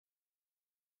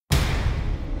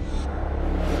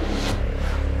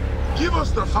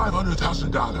What's the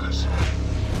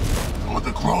 $500,000? Or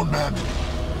the grown man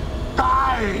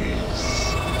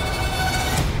dies.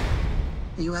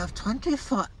 You have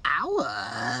 24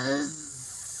 hours.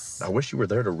 I wish you were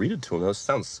there to read it to him. That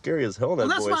sounds scary as hell in that Well,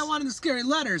 that's voice. why I wanted the scary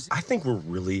letters. I think we're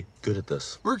really good at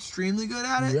this. We're extremely good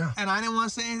at it. Yeah. And I didn't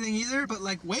want to say anything either, but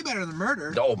like way better than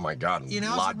murder. Oh my God, You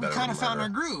know, a lot so we better kind of than found our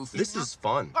murder. groove. This is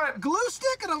fun. All right, glue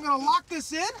stick, and I'm gonna lock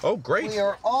this in. Oh, great. We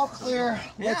are all clear.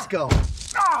 Let's go.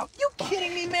 Oh, you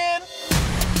kidding me, man?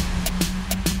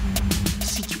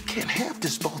 See, you can't have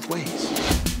this both ways.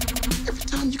 Every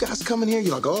time you guys come in here,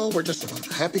 you're like, oh, we're just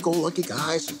happy-go-lucky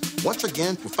guys. Once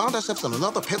again, we found ourselves in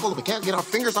another pickle and we can't get our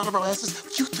fingers out of our asses.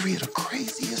 You three are the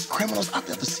craziest criminals I've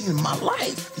ever seen in my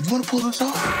life. You want to pull this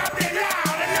off?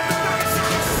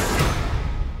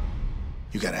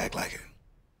 You gotta act like it.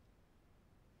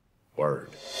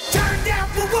 Word. Turn down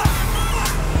for what?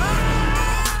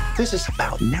 This is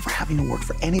about never having to work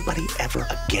for anybody ever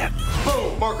again.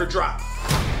 Boom, marker drop.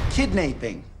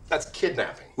 Kidnapping. That's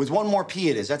kidnapping. With one more P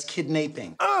it is. That's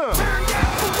kidnapping.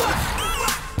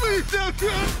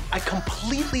 I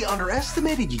completely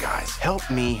underestimated you guys. Help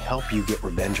me help you get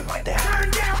revenge on my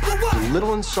dad. I'm a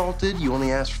little insulted. You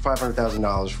only asked for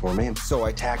 $500,000 for me, so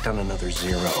I tacked on another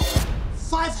zero.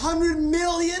 500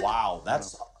 million? Wow,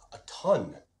 that's a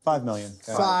ton. 5 million.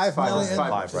 5 million.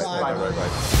 Five,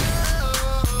 right.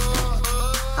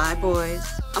 Hi, boys.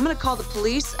 I'm gonna call the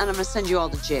police and I'm gonna send you all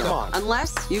to jail. Come on.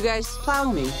 Unless you guys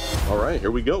plow me. All right,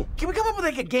 here we go. Can we come up with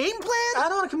like a game plan? I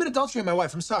don't want to commit adultery on my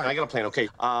wife. I'm sorry. I got a plan, okay.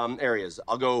 Areas.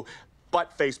 I'll go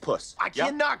butt, face, puss. I Yep.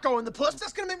 cannot go in the puss.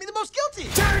 That's gonna make me the most guilty.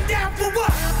 Turn down for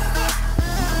what?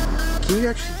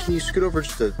 Can you scoot over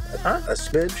just a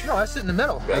smidge? No, I sit in the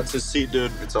middle. That's his seat,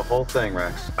 dude. It's a whole thing,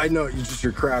 Rex. I know,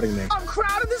 you're crowding me. I'm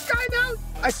crowding this guy now.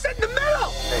 I sit in the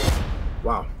middle.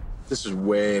 Wow, this is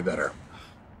way better.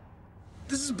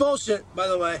 This is bullshit, by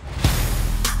the way.